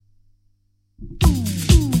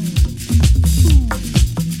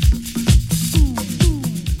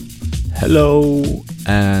Hello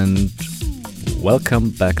and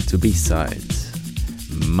welcome back to B-Sides.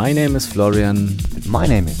 My name is Florian. My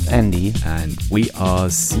name is Andy. And we are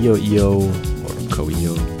COEO or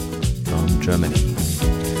COEO from Germany.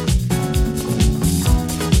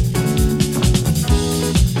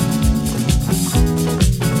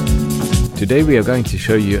 Today we are going to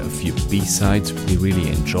show you a few B-sides we really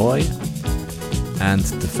enjoy. And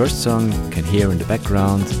the first song you can hear in the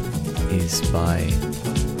background is by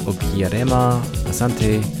Okirema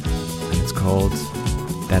Asante, and it's called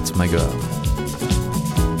That's My Girl.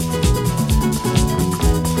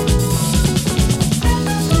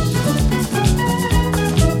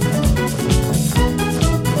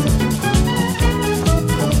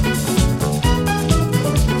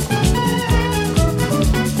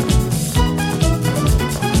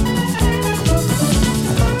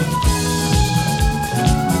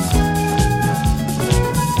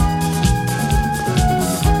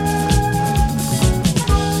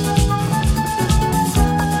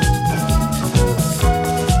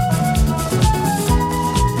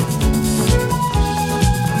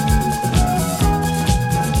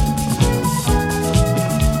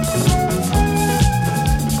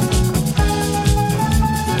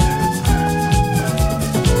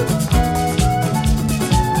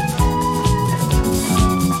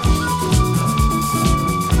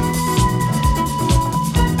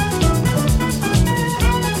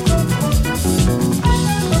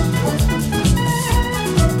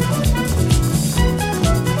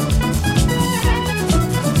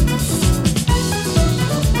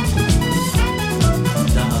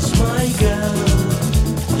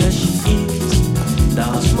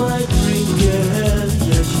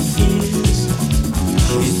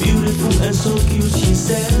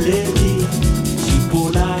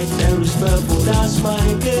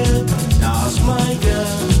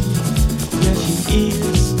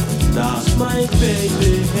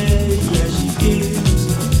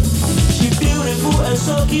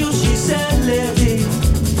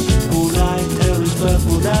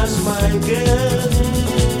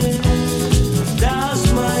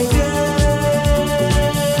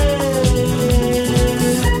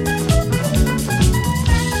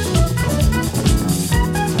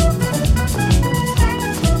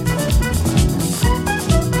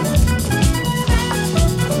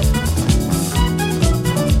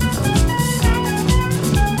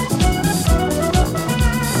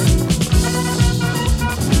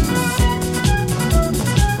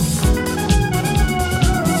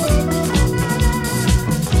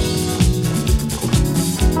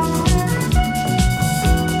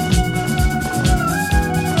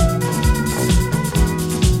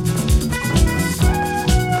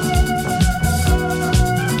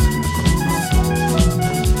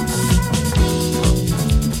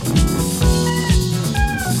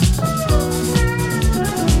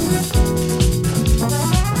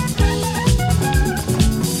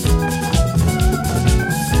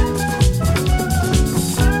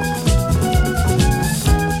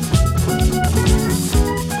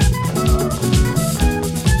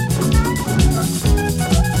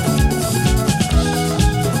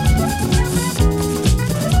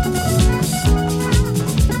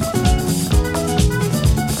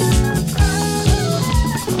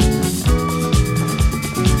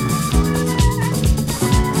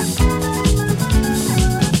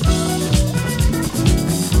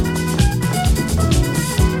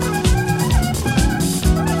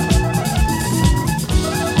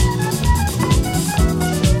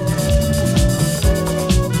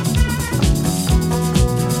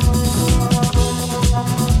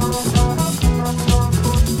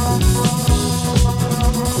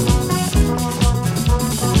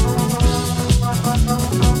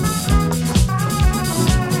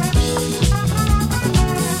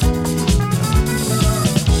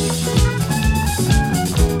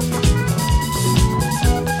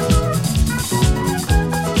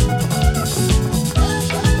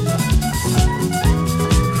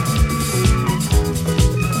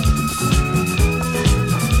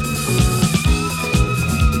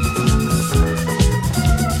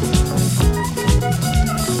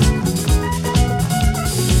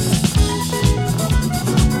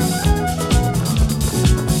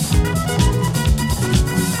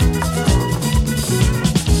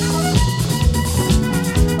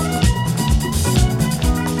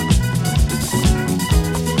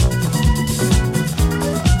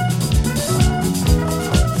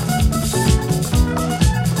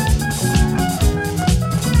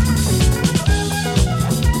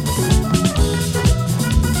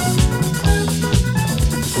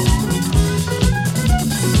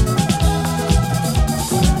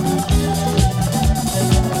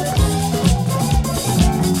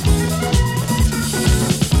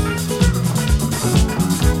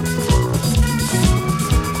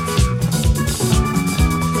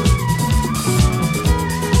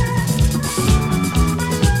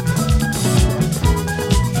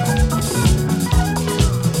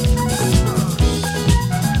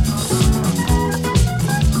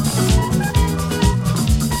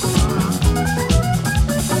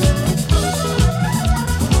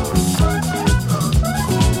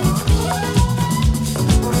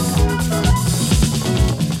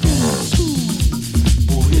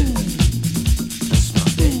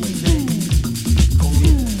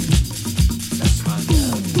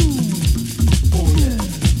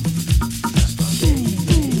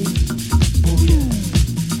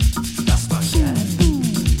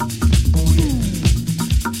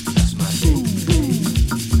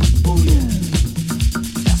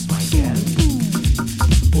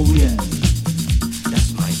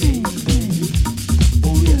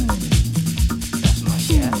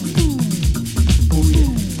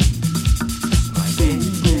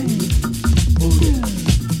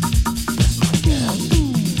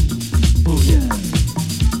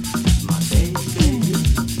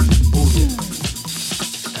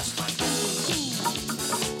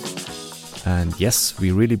 yes, we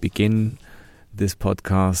really begin this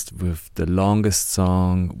podcast with the longest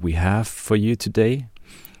song we have for you today.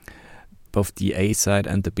 Both the A side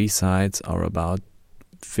and the B sides are about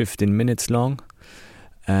 15 minutes long,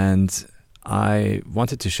 and I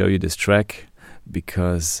wanted to show you this track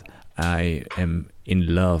because I am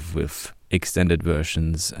in love with extended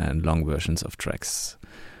versions and long versions of tracks.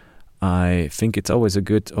 I think it's always a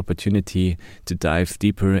good opportunity to dive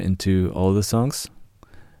deeper into all the songs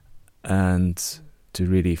and to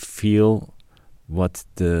really feel what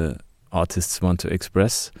the artists want to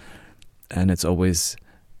express. And it's always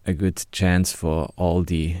a good chance for all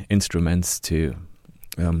the instruments to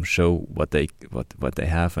show what they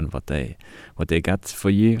have and what they got for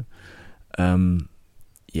you.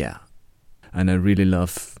 Yeah, and I really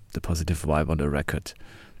love the positive vibe on the record.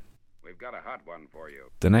 We've got a hot one for you.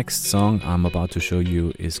 The next song I'm about to show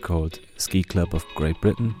you is called Ski Club of Great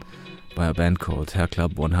Britain by a band called Hair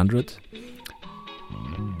Club 100,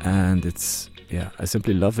 and I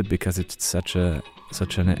simply love it because it's such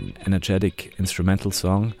an energetic instrumental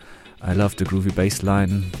song. I love the groovy bass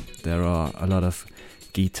line. There are a lot of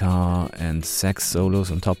guitar and sax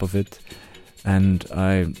solos on top of it, and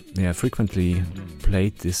I frequently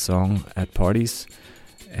played this song at parties.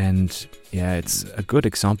 And it's a good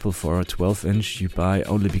example for a 12-inch you buy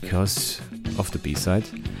only because of the B-side.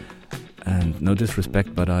 And no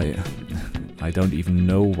disrespect, but I don't even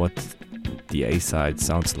know what the A-side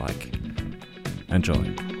sounds like.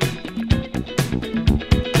 Enjoy.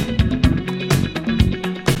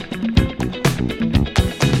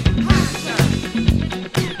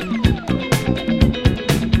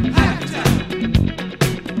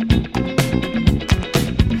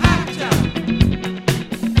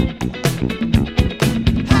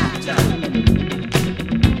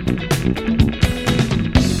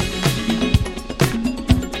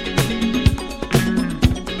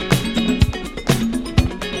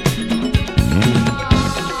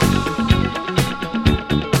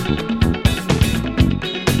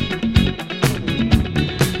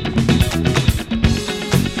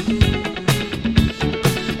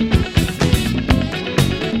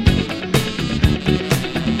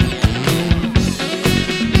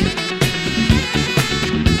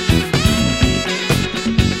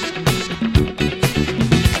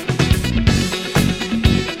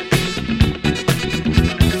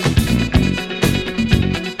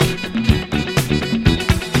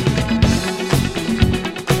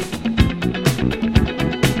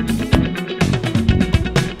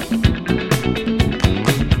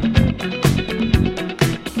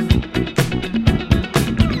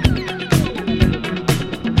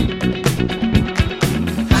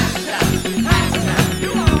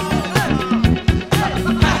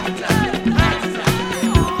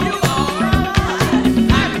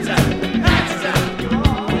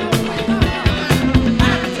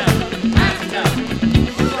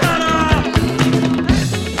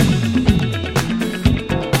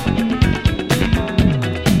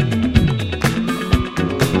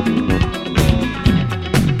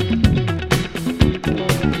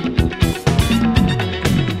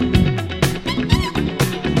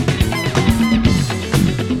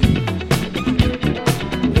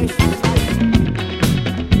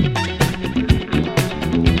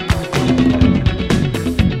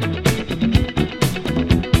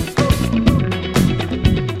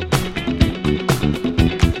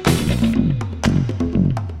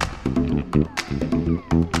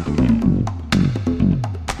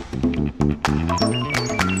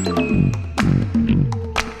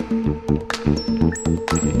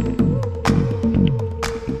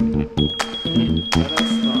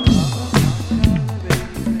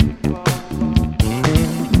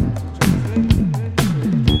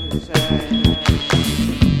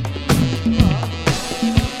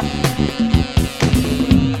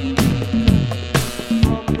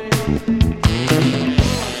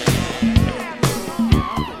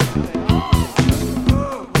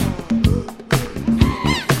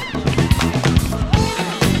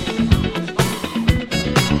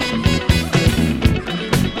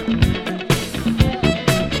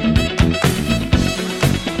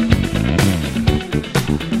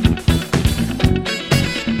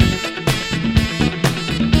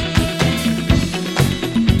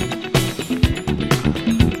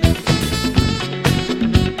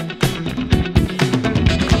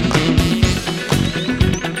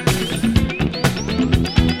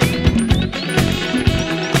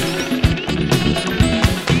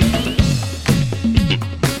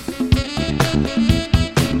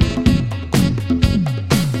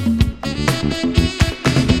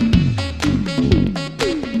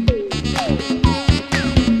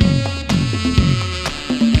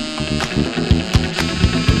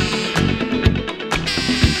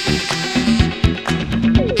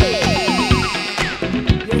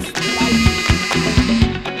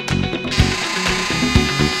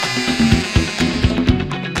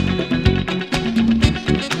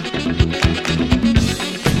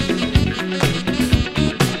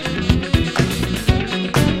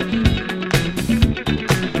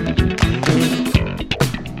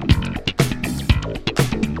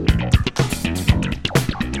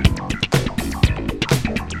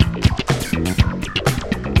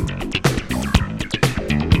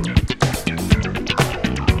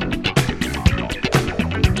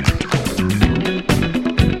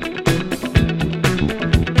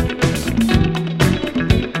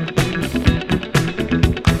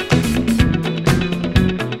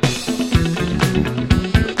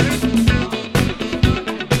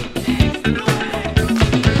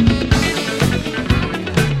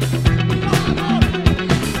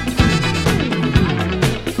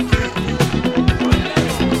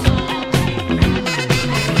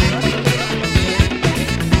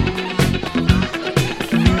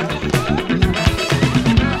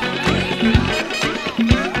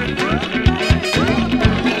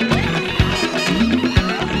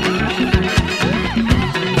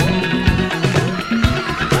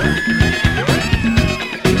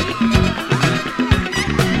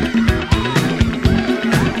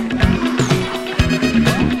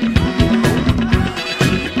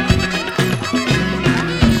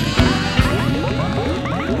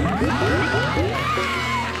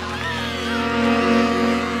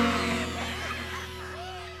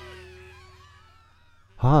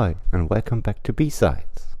 welcome back to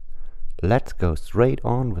B-Sides. Let's go straight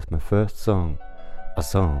on with my first song. A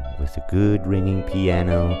song with a good ringing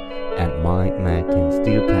piano and mind-melting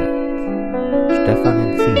steel pads. Stefan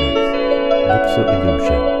and Sinas, Lipso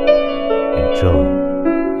Illusion. Enjoy.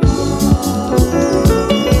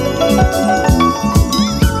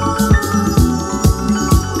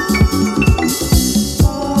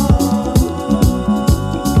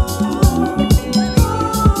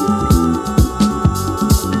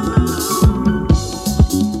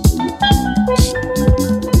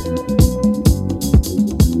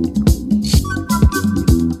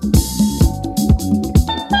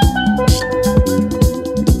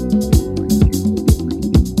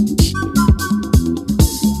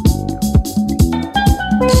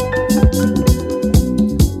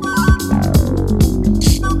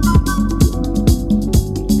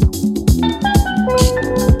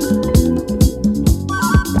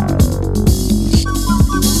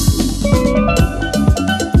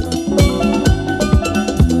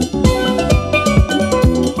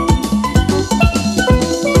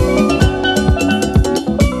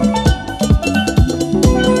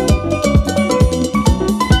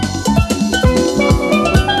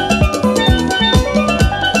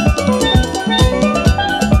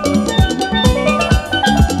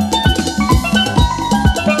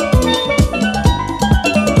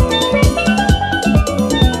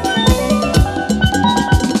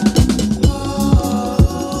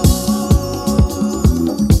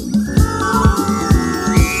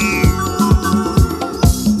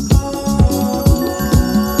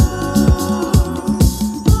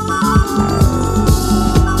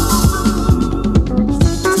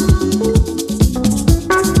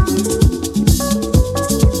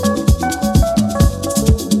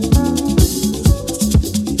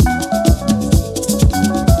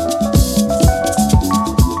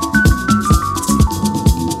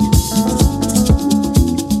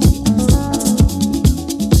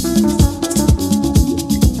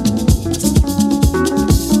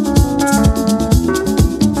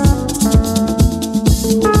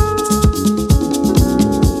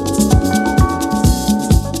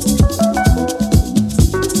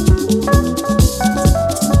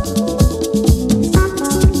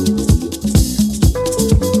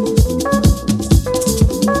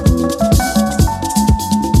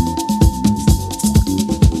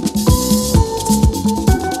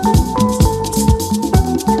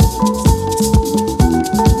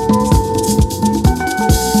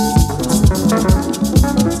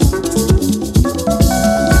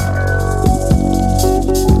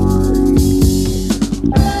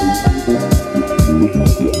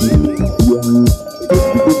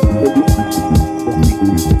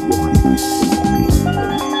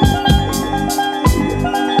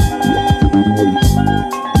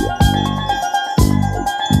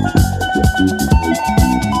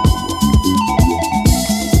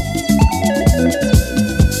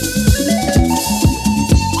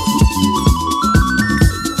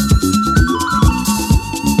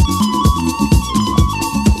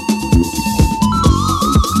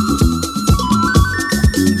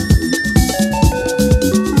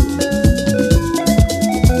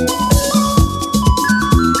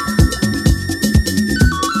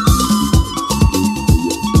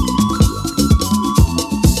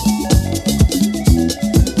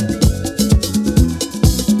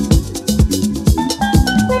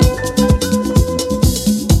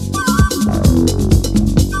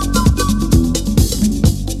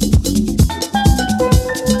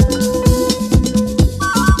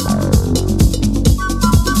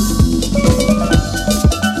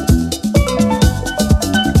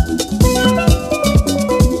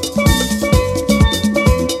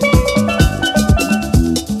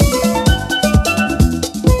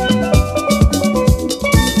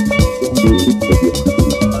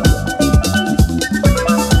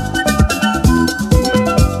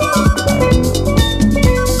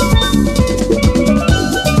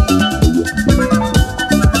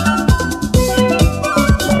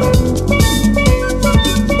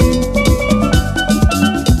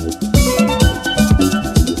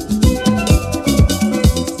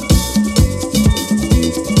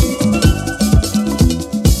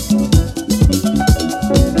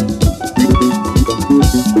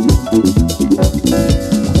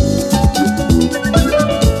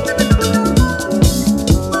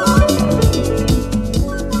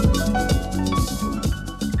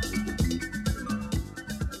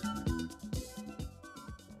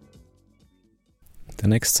 The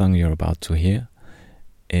next song you're about to hear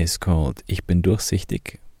is called Ich bin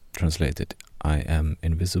durchsichtig, translated I am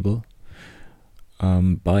invisible,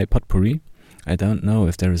 by Potpourri. I don't know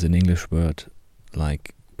if there is an English word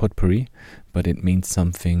like potpourri, but it means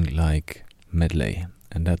something like medley.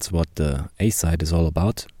 And that's what the A-side is all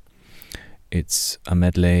about. It's a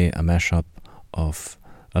medley, a mashup of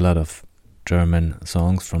a lot of German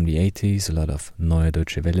songs from the 80s, a lot of Neue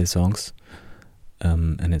Deutsche Welle songs.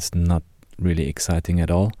 And it's not really exciting at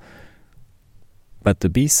all. But the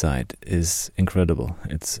B-side is incredible.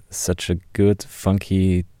 It's such a good,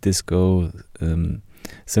 funky disco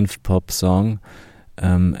synth pop song,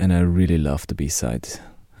 and I really love the B-side.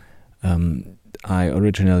 I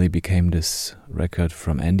originally became this record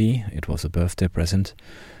from Andy. It was a birthday present,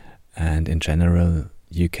 and in general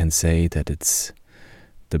you can say that it's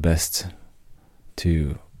the best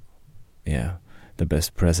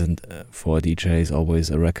present for a DJ is always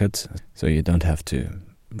a record, so you don't have to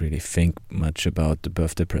really think much about the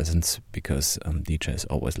birthday presents, because DJs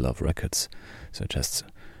always love records, so just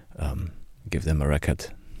give them a record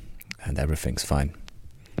and everything's fine.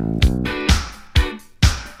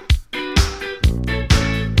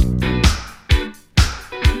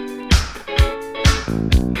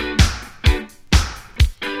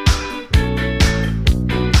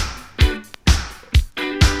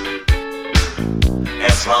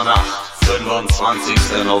 Es war Nacht,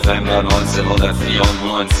 25. November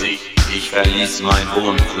 1994. Ich verließ mein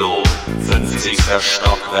Wohnklo, 50.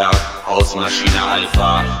 Stockwerk, Hausmaschine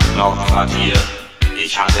Alpha, Nordquartier.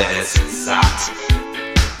 Ich hatte es satt.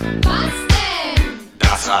 Was denn?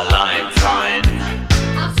 Das Alleinsein.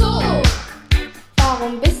 Ach so.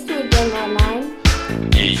 Warum bist du denn allein?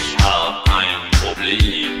 Ich hab ein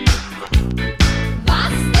Problem.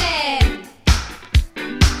 Was denn?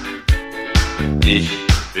 Ich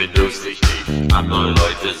bin durchsichtig, andere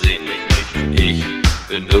Leute sehen mich nicht. Ich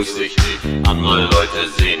bin durchsichtig, andere Leute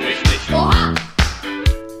sehen mich nicht. Oha!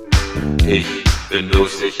 Ich bin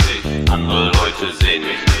durchsichtig, andere Leute sehen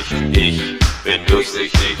mich nicht. Ich bin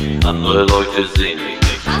durchsichtig, andere Leute sehen mich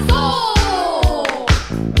nicht. Ach so!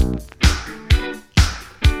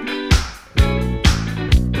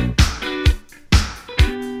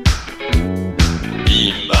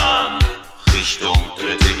 Beambahn, Richtung 3.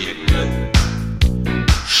 Ebene.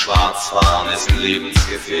 Schwarzfahren ist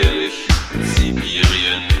lebensgefährlich.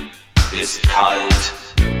 Sibirien ist kalt.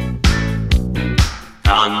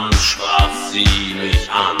 Dann sprach sie mich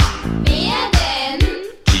an. Wer denn?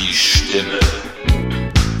 Die Stimme.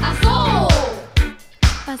 Ach so!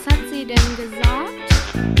 Was hat sie denn gesagt?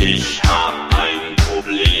 Ich hab ein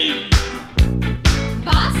Problem.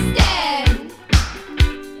 Was denn?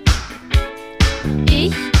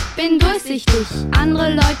 Ich bin durchsichtig,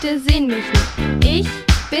 andere Leute sehen mich nicht. Ich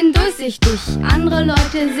bin durchsichtig, andere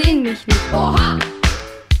Leute sehen mich nicht. Oha!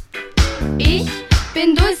 Ich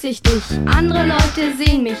bin durchsichtig, andere Leute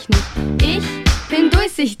sehen mich nicht. Ich bin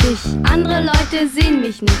durchsichtig, andere Leute sehen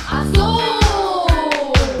mich nicht. Ach so!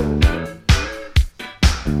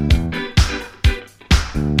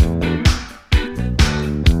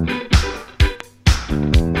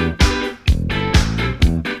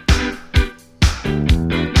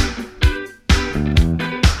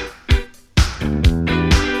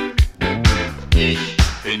 Ich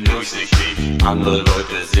bin durchsichtig, andere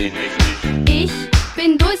Leute sehen mich nicht. Ich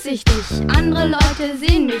bin durchsichtig, andere Leute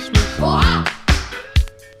sehen mich nicht. Oha!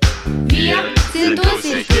 Wir sind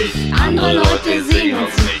durchsichtig, andere Leute sehen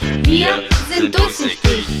uns nicht. Wir sind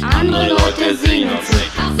durchsichtig, andere Leute sehen uns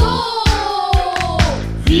nicht. Ach so!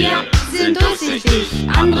 Wir sind durchsichtig,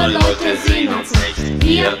 andere Leute sehen uns nicht.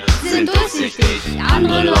 Wir sind durchsichtig,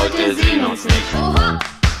 andere Leute sehen uns nicht. Oha!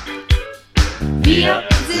 Wir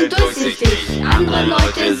sind durchsichtig, andere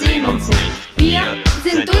Leute sehen uns nicht. Wir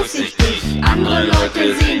sind durchsichtig, andere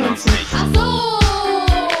Leute sehen uns nicht. Ach so!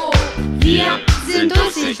 Wir sind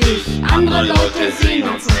durchsichtig, andere Leute sehen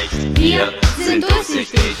uns nicht. Wir sind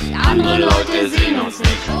durchsichtig, andere Leute sehen uns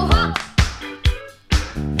nicht. Oha!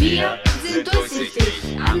 Wir sind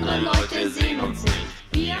durchsichtig, andere Leute sehen uns nicht.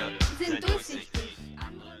 Wir sind durchsichtig,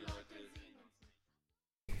 andere Leute sehen uns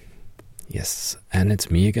nicht. Yes, and it's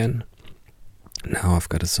me again. Now I've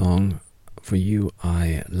got a song for you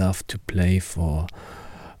I love to play for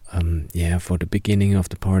the beginning of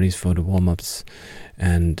the parties, for the warm-ups,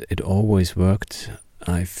 and it always worked.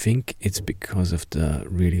 I think it's because of the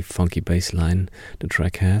really funky bass line the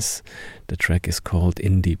track has. The track is called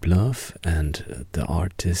In Deep Love, and the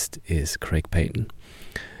artist is Craig Payton.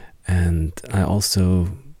 And I also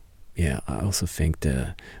think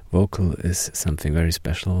the vocal is something very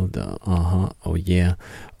special. The oh yeah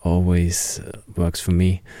always works for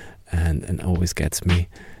me and always gets me.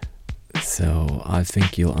 So I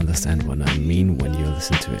think you'll understand what I mean when you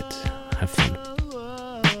listen to it. Have fun.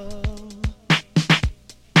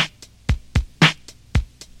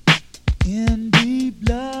 In deep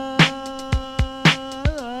love,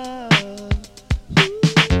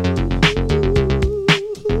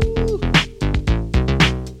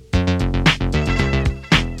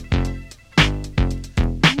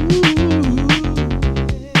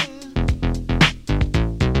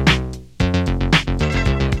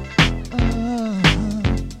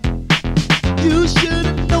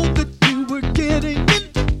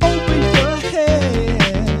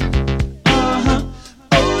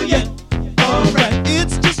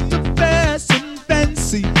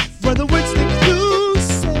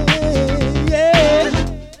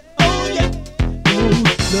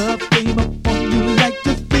 Love came up on you like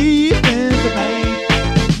the thief in the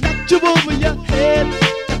night. Knocked you over your head.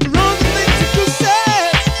 The wrong things that you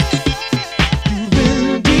said. You've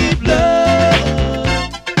been deep love,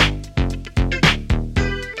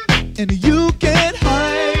 and you can't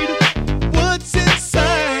hide what's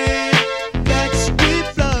inside. That's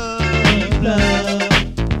deep love, deep love,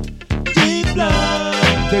 deep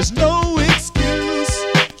love. There's no excuse.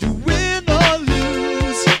 You win or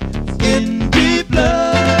lose in deep love.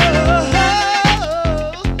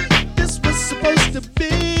 This was supposed to be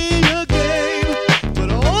a game, but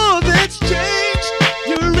all that's changed.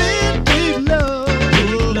 You're in deep love.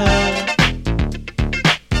 Deep love.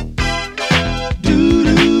 Do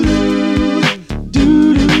do do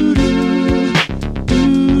do do do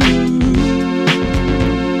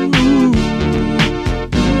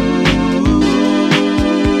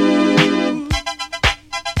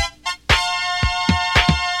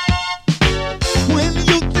When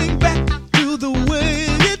you think back to the way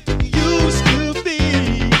it used to be,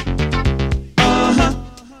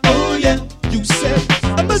 oh yeah, you said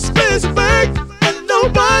I must be a bird and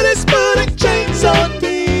nobody's putting chains on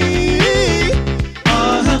me.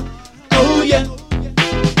 Oh yeah,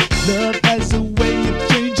 love has a way of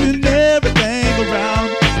changing everything around.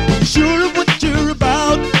 When you're sure of what you're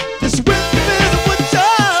about, this women what's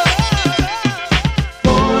up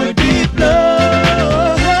for deep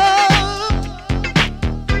love.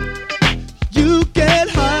 You can't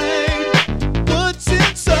hide what's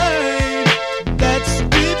inside. That's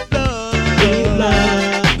deep love. Deep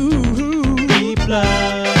love. Ooh, deep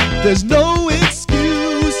love. There's no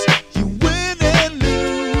excuse. You win and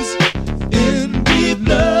lose in deep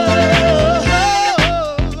love.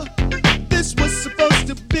 This was supposed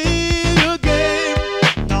to be a game.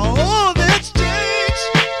 Now all that's changed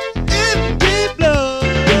in deep love.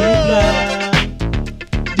 Deep love.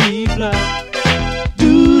 Deep love.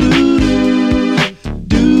 Do do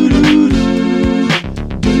do do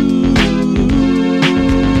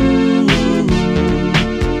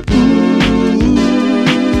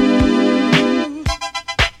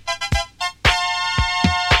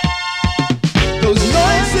Those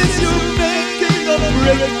noises you're making are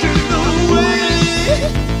breaking away.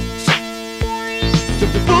 To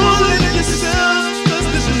pull in yourself, 'cause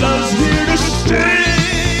this love's here to stay.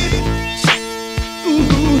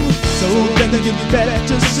 Ooh, so then you better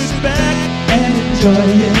just sit back and enjoy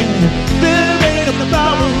it. There ain't no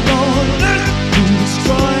power on earth to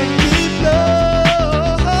destroy deep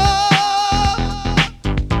love.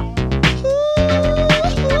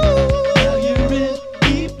 Now you're in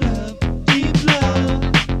deep love, deep love.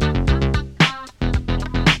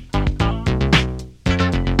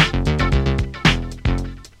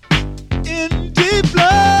 In deep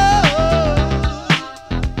love.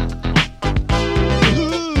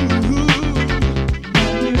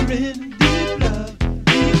 Now you're in deep love,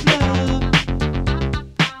 deep love.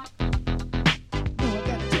 No, I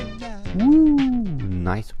got to now. Woo!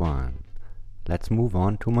 Nice one. Let's move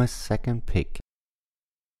on to my second pick.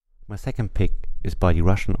 My second pick is by the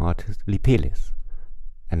Russian artist Lipelis,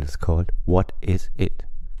 and it's called What Is It?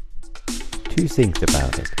 Two things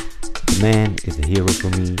about it. The man is a hero for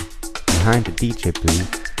me, behind the DJ booth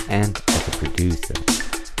and as a producer.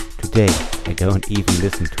 Today, I don't even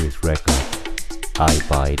listen to his records. I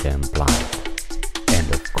buy them blind. And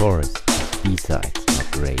of course, his B-sides are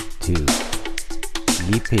great too.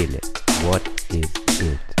 Lipelis, What Is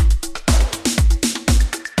It?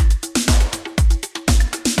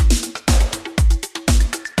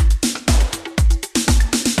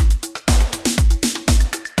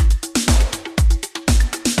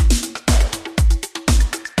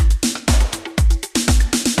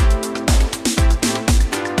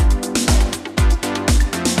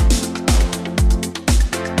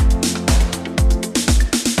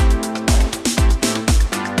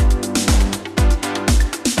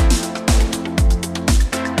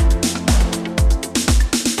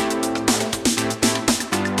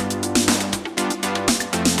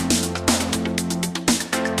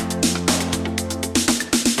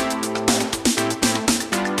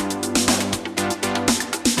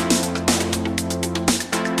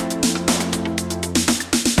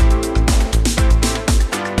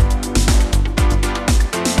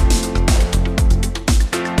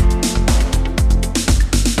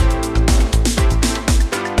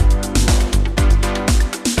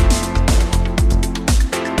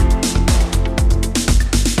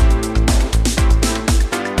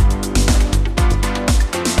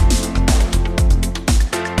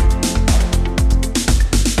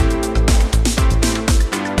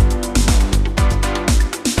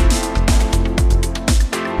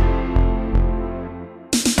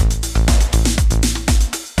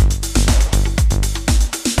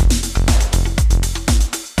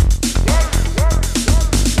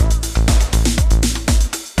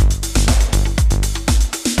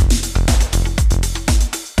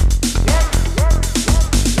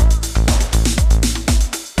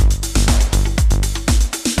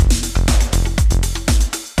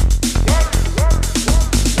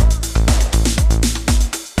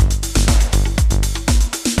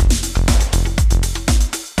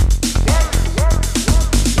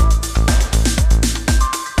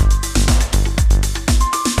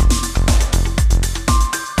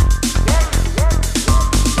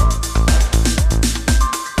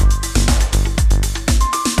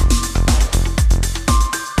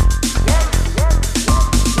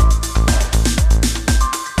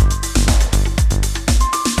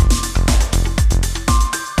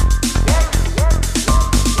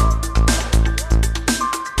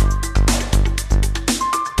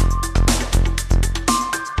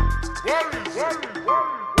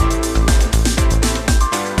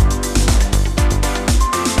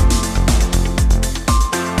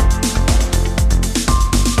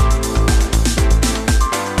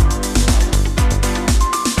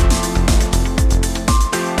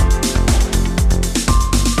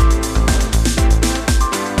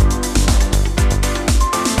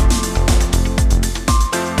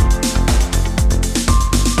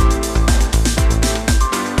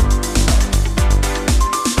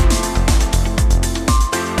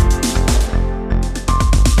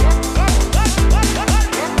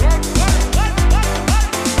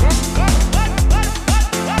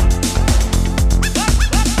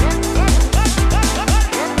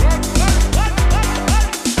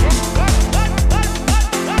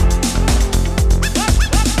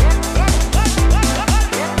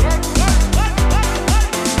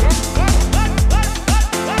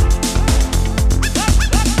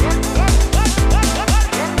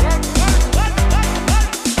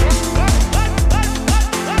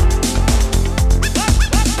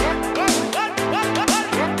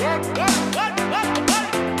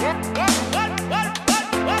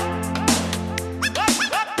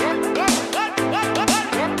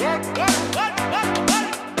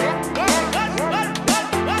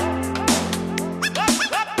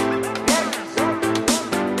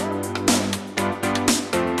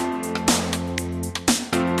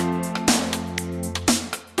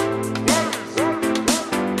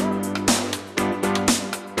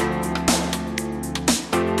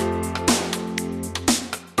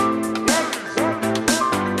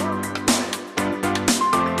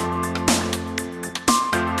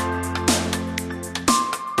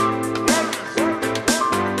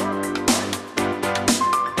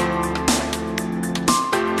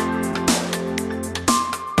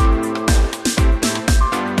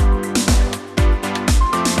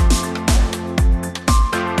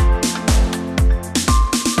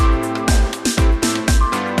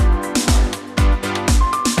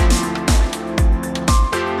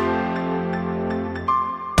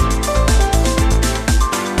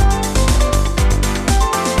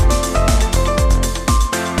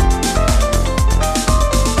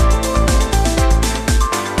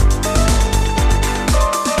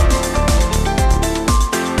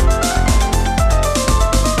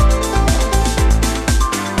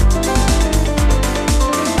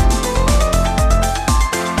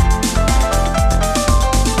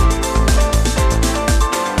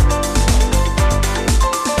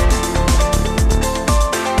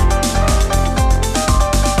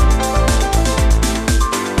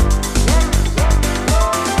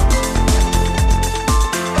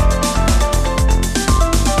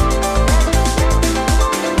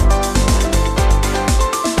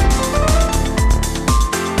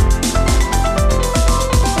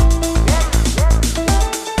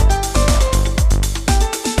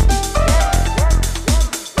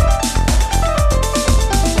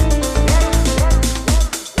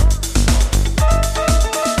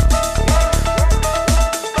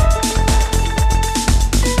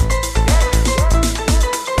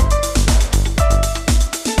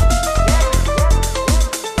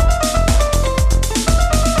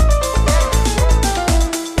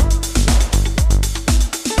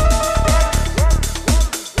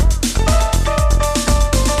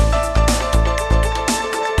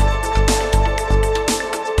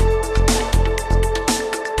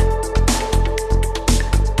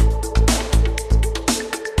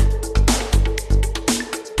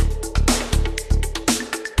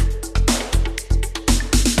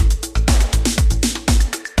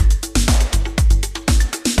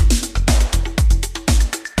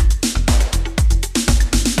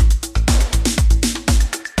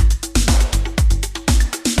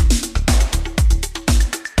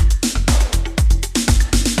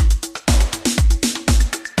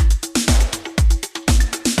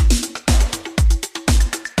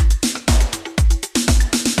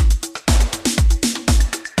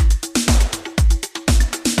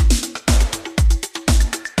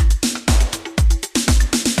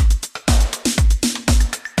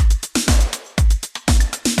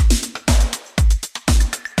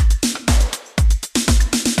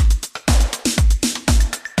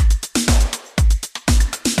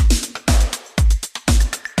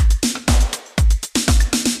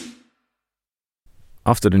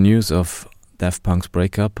 After the news of Daft Punk's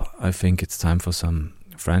breakup, I think it's time for some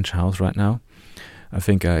French house right now. I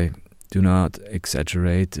think I do not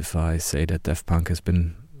exaggerate if I say that Daft Punk has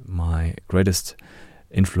been my greatest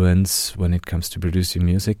influence when it comes to producing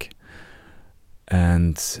music.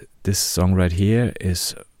 And this song right here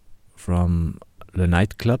is from Le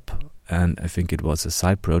Nightclub, and I think it was a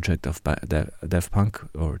side project of Daft Punk,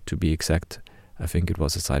 or to be exact, I think it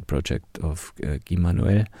was a side project of Guy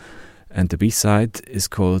Manuel. And the B-side is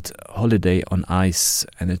called Holiday on Ice,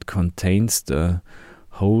 and it contains the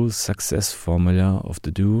whole success formula of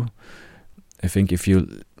the duo. I think if you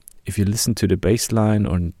listen to the bass line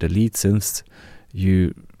or the lead synths,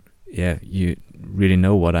 you really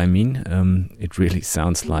know what I mean. It really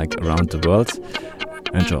sounds like Around the World.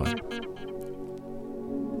 Enjoy.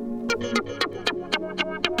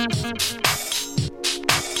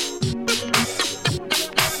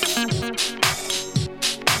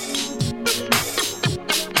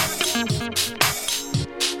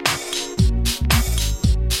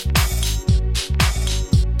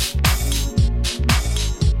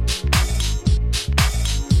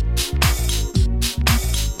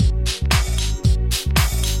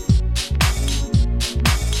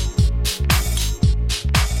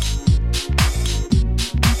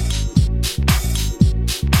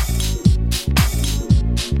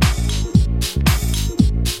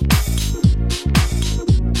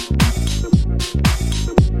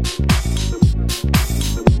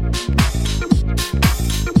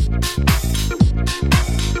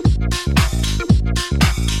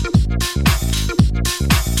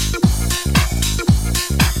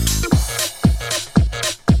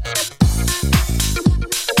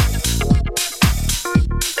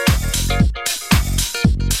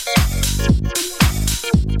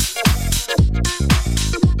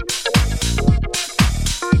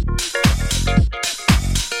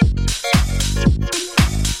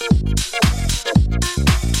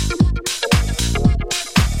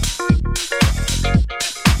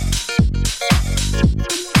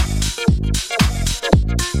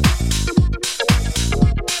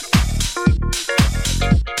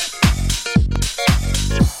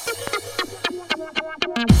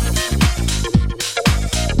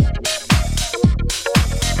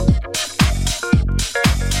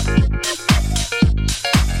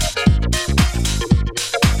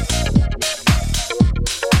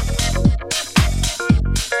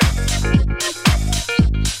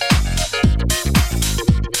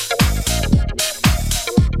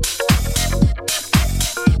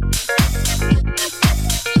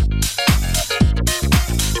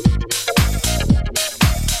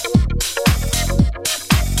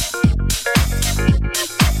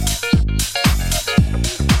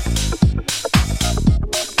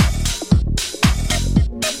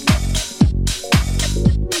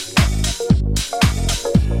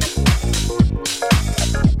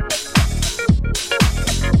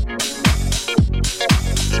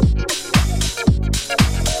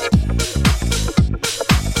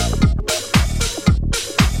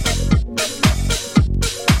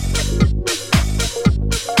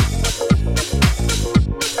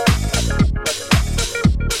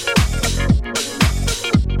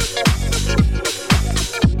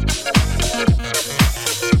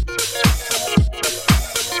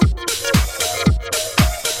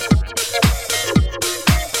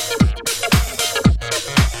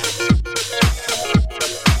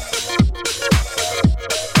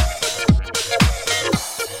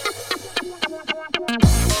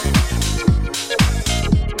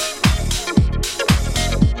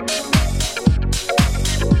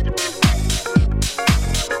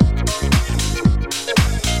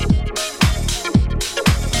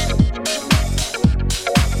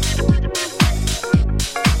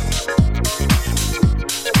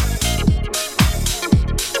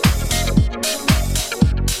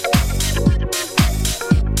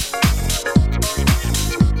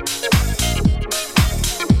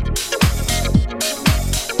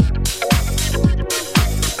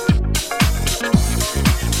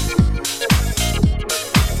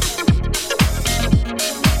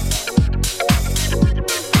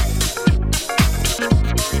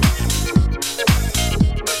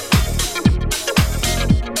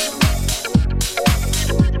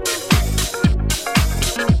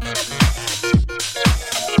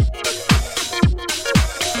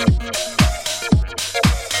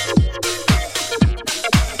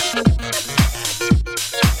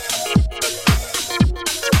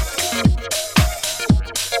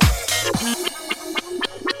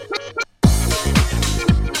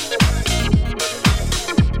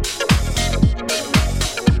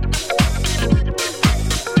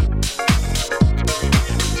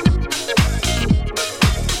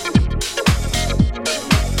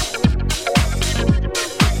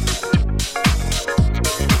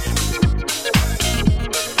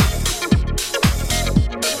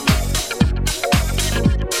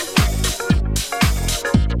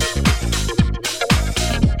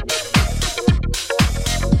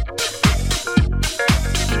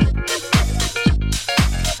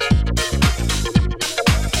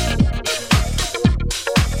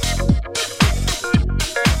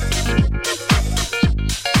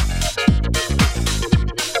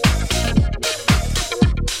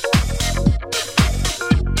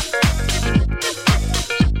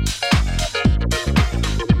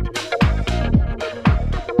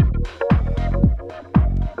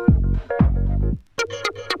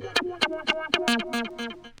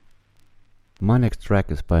 track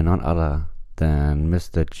is by none other than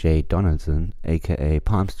Mr. Jay Donaldson, aka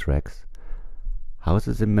Palms Tracks.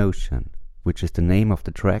 Houses in Motion, which is the name of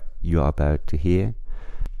the track you are about to hear,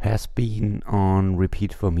 has been on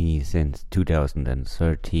repeat for me since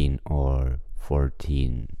 2013 or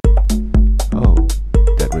 14. Oh,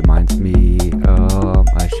 that reminds me,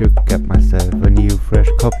 I should get myself a new fresh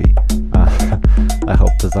copy. I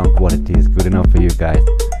hope the sound quality is good enough for you guys.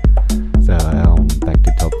 So, back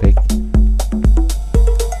to topic.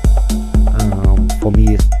 For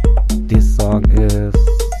me, this song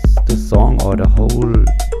or the whole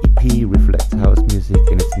EP reflects house music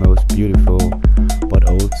in its most beautiful, but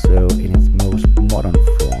also in its most modern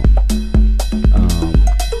form.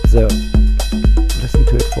 So, listen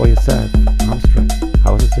to it for yourself. Palms Tracks,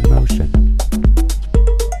 Houses in Motion.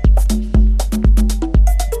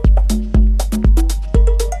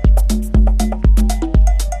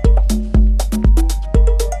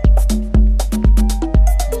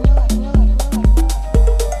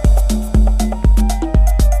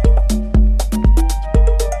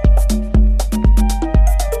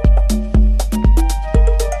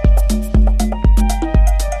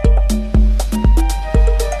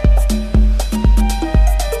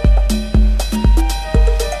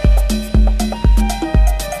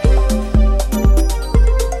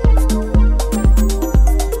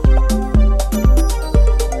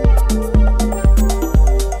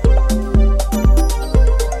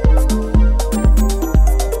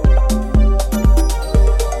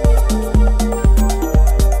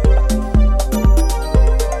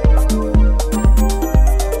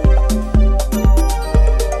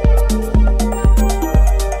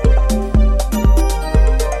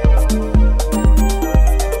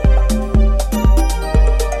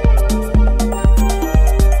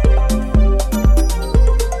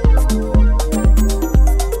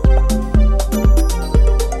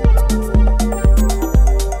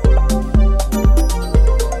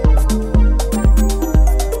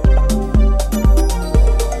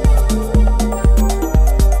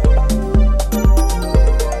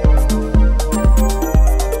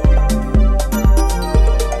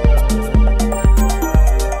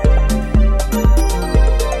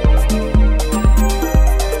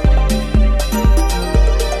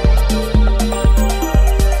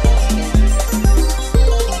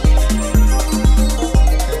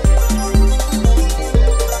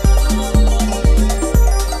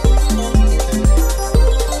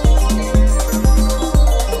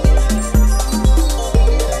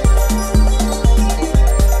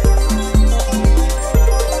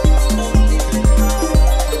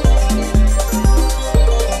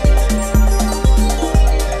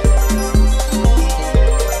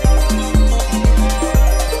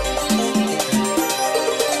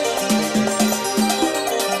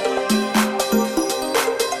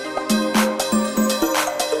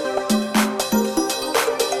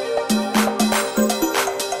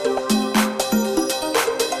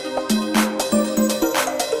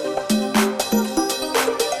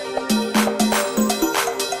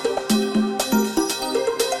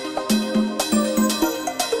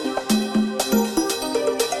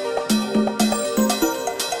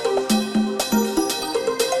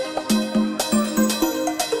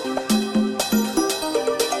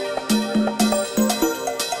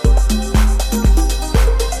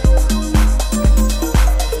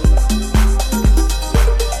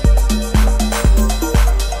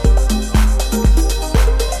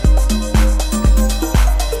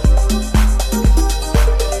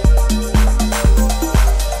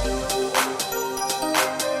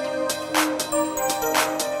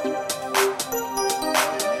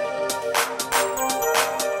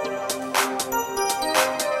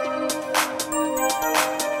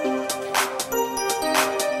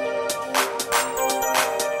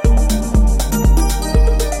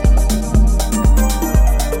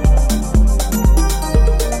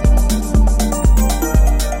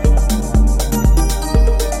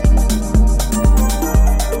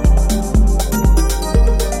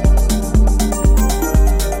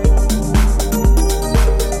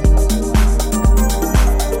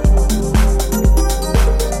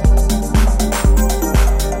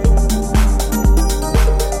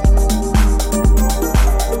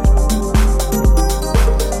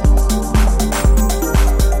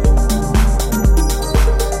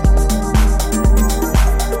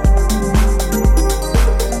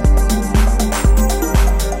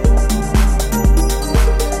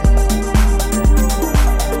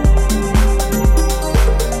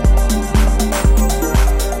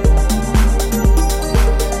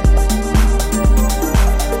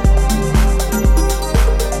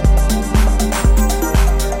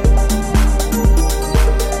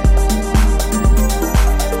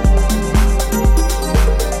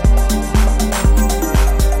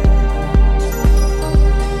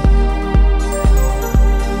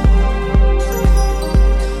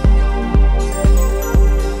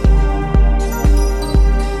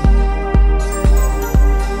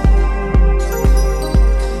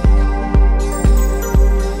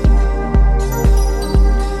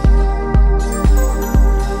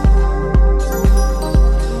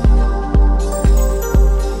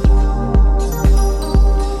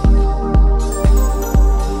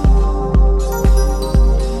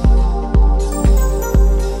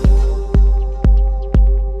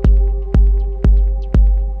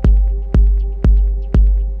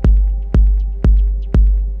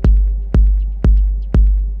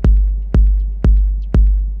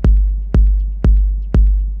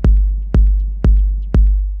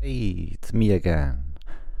 it's me again.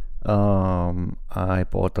 I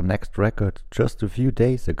bought the next record just a few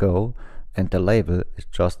days ago, and the label is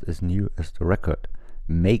just as new as the record.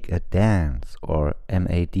 Make a Dance, or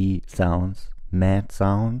MAD sounds, Mad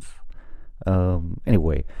Sounds.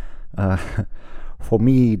 Anyway, for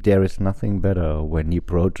me, there is nothing better when new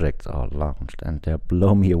projects are launched and they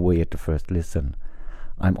blow me away at the first listen.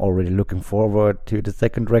 I'm already looking forward to the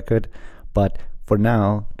second record, but for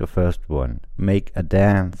now, the first one, Make a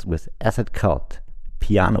Dance with Acid Cult,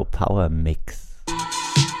 Piano Power Mix.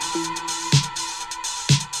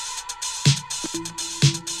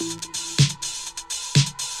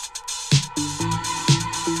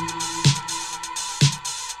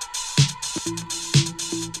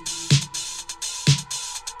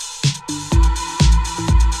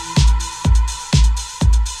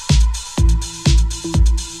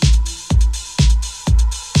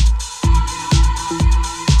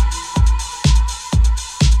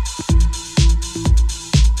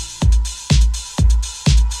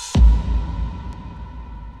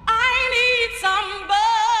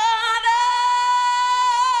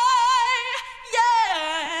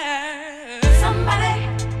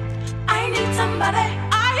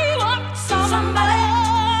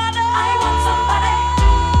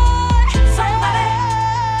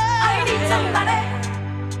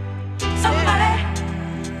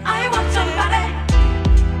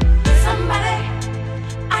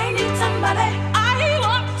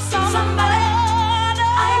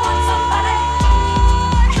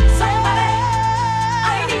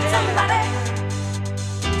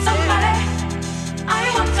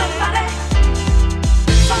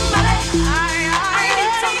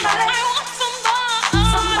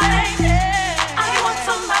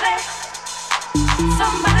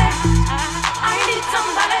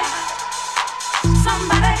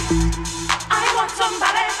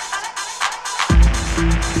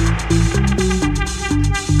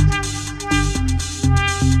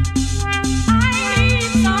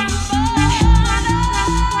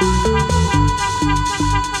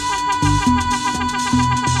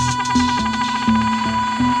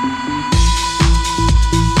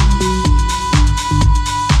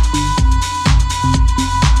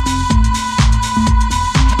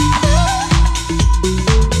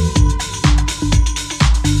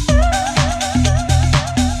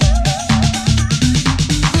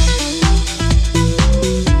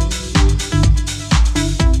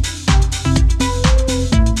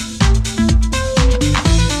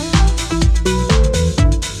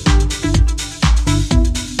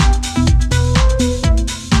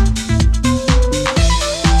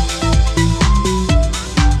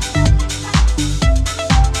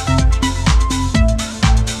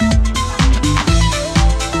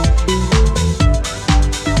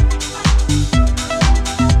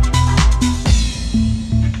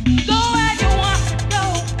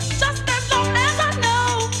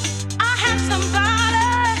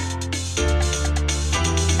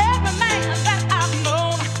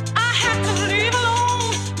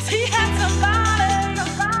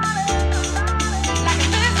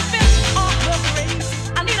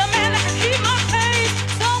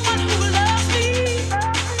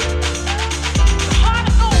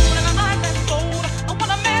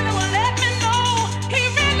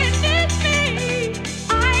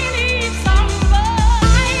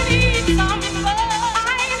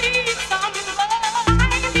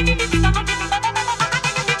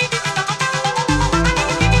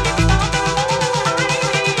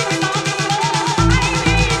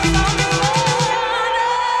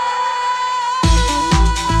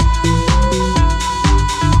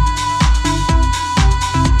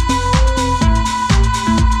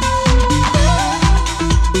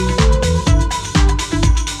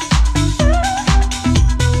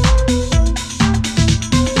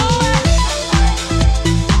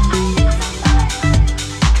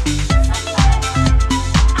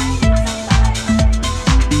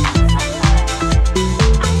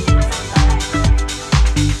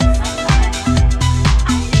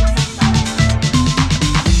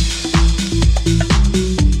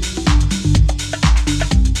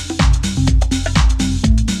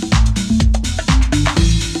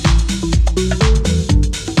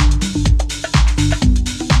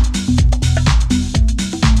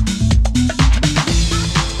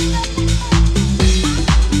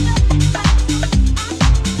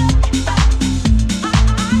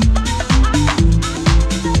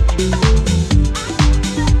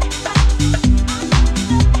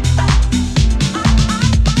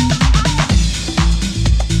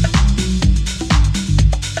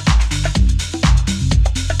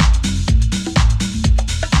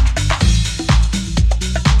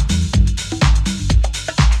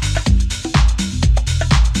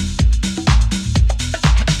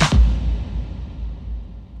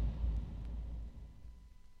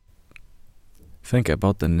 think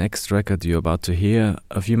about the next record you're about to hear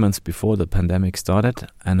a few months before the pandemic started,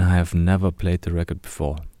 and I have never played the record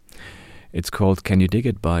before. It's called Can You Dig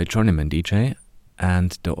It by Journeyman DJ,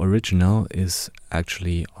 and the original is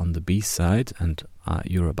actually on the B-side, and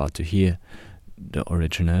you're about to hear the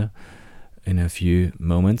original in a few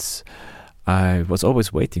moments. I was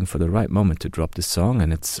always waiting for the right moment to drop this song,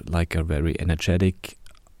 and it's like a very energetic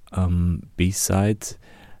B-side,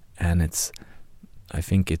 and I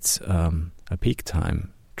think it's a peak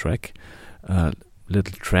time track,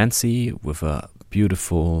 little trancey with a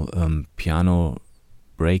beautiful piano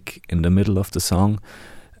break in the middle of the song.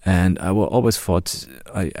 And I always thought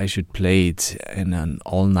I should play it in an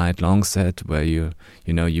all-night long set where you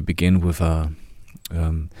begin with a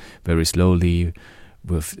very slowly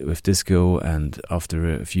with disco, and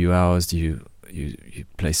after a few hours you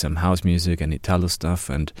play some house music and Italo stuff,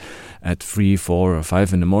 and at 3, 4 or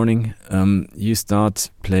 5 in the morning you start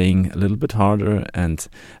playing a little bit harder, and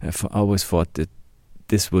I always thought that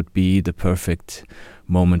this would be the perfect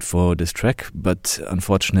moment for this track, but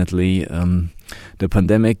unfortunately the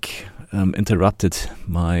pandemic interrupted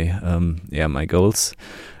my goals,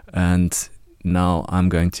 and now I'm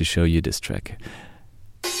going to show you this track.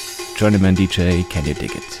 Journeyman DJ, Can You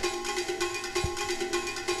Dig It?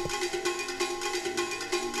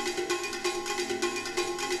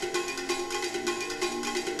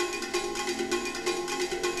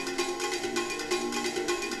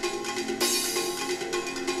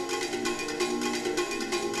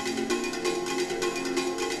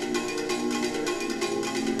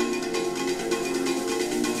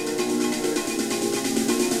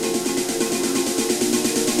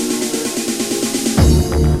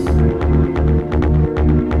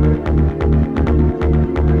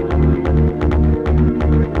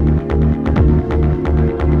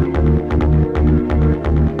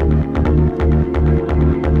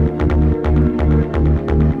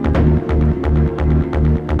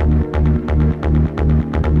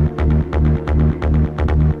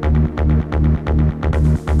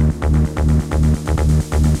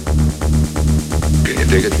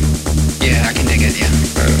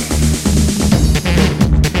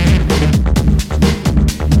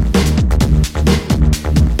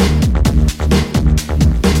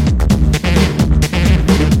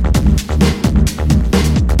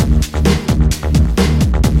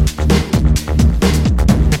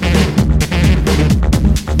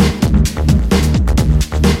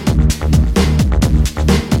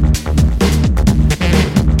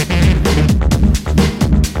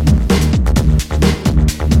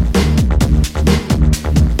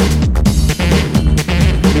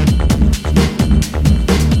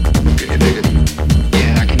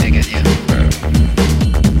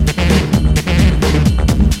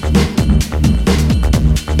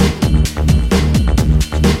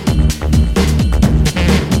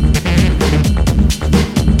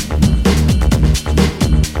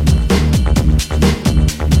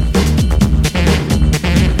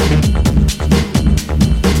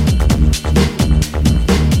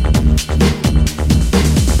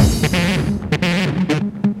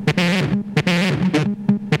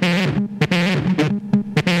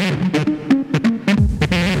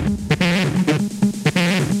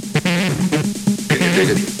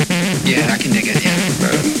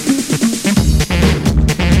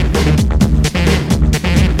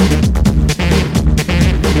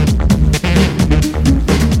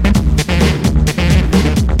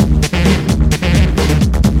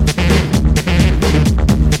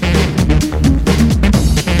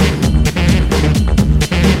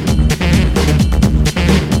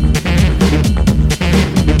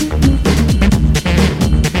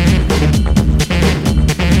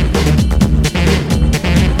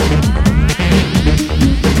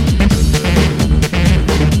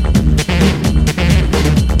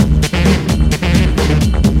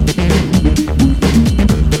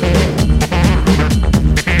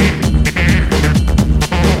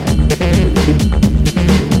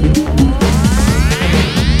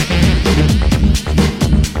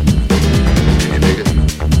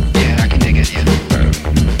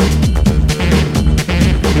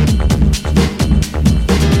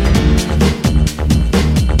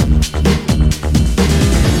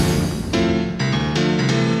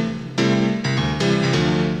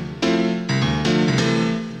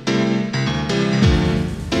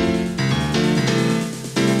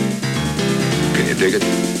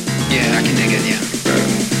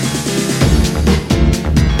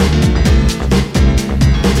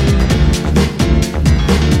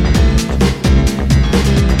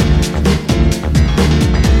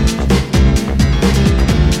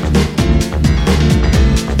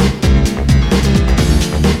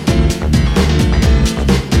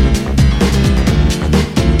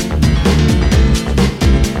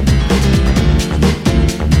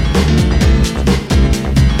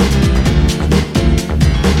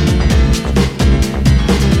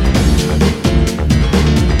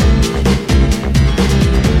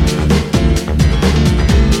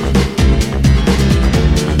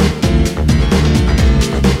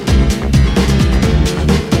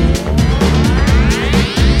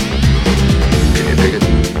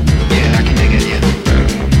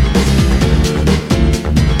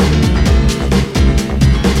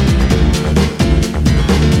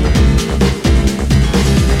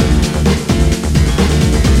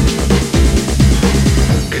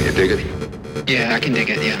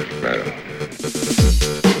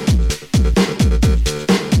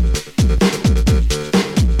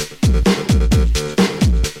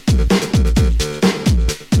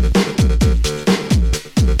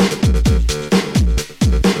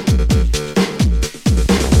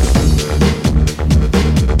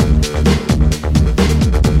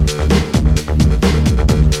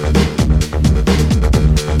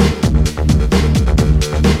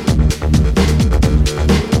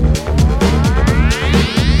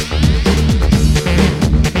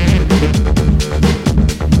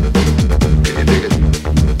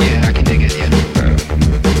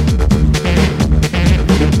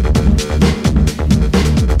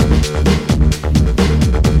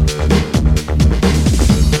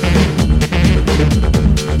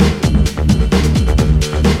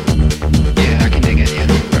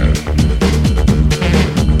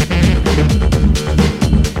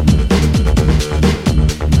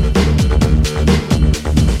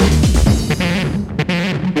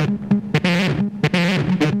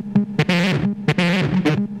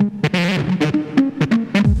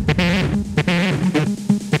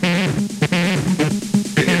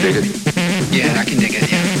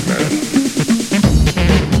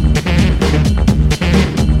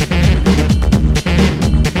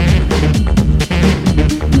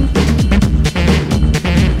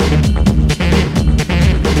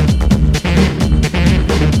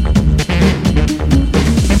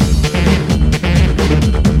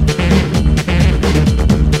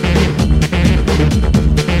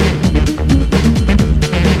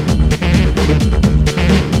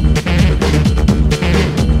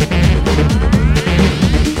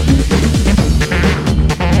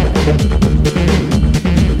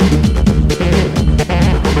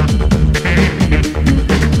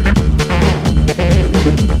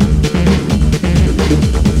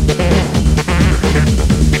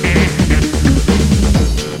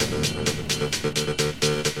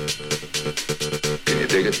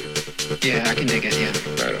 dig it? Yeah, I can dig it, yeah.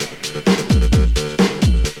 Right on.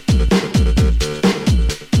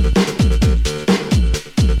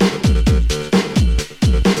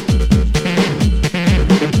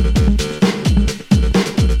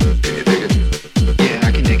 Can you dig it? Yeah,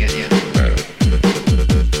 I can dig it, yeah. Right on.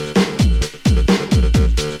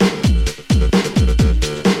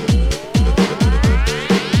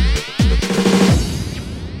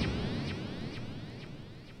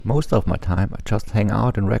 Most of my time I just hang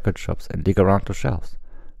out in record shops and dig around the shelves,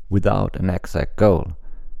 without an exact goal.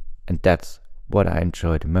 And that's what I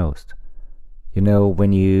enjoy the most. You know,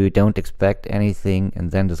 when you don't expect anything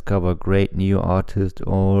and then discover a great new artist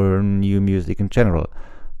or new music in general.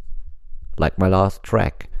 Like my last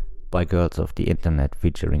track by Girls of the Internet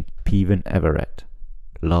featuring Peven Everett,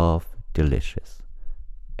 Love Delicious.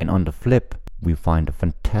 And on the flip, we find a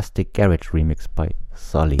fantastic garage remix by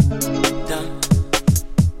Sully. Done.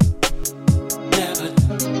 Never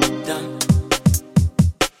done.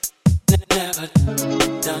 Never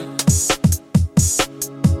done.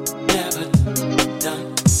 Never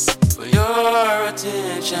done. For your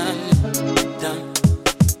attention. Done.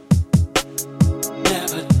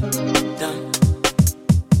 Never done.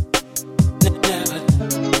 Never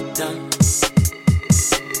done.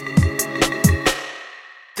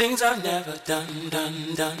 Things I've never done.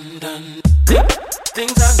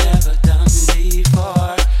 Things I've never done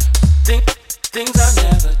before. Things I've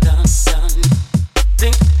never done.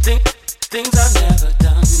 Things I've never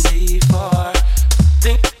done before.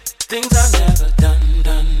 Things I've never done.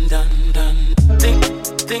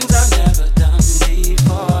 Things I've never done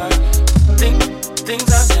before. Things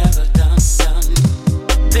I've never done.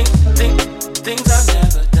 Things I've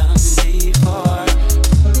never done before.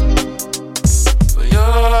 For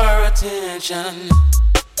your attention.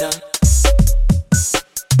 Done.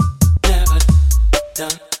 Never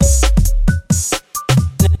done.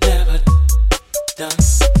 Never done.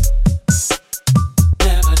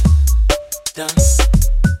 Never done.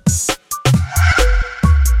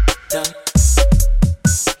 Done.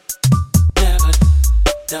 Never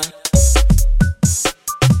done.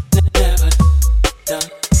 Never done.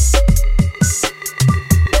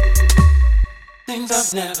 Things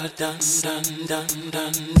I've never done.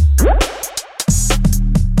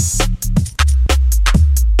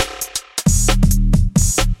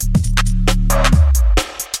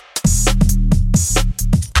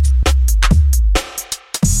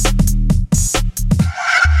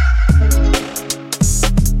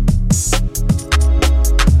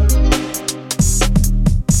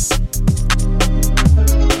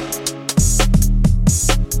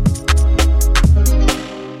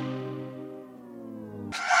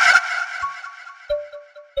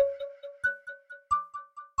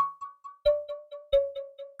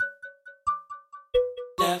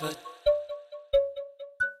 Never.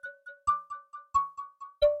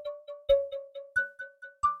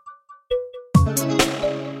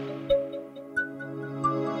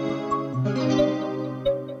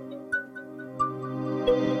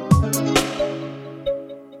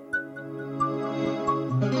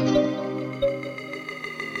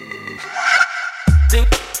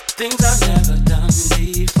 Things I've never done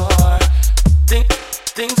before.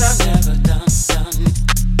 Things I've never done.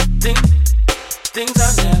 Things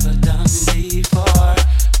I've never done before.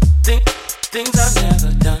 Things I've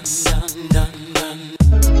never done.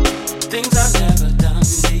 Things I've never done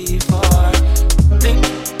before.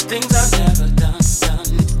 Things I've never done.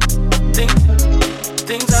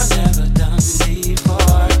 Things I've never done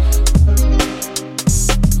before.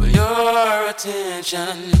 For your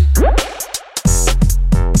attention.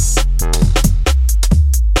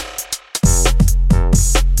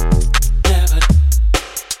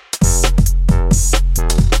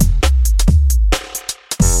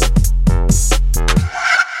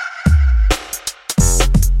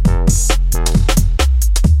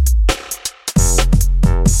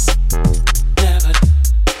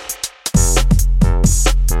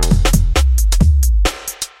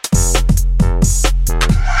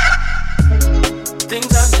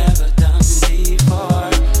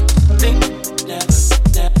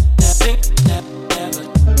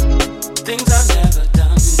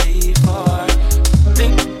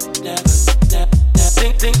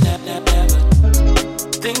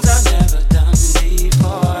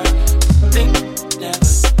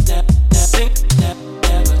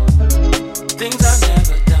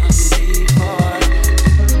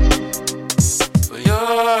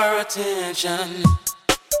 Attention.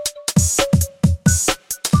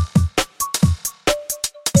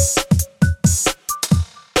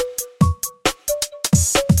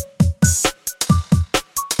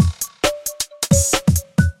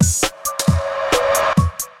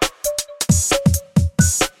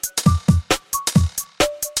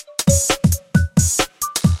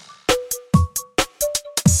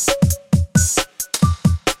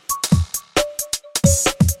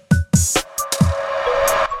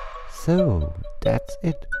 So, that's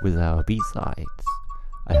it with our B-sides.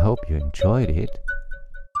 I hope you enjoyed it.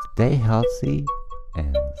 Stay healthy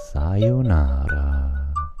and sayonara.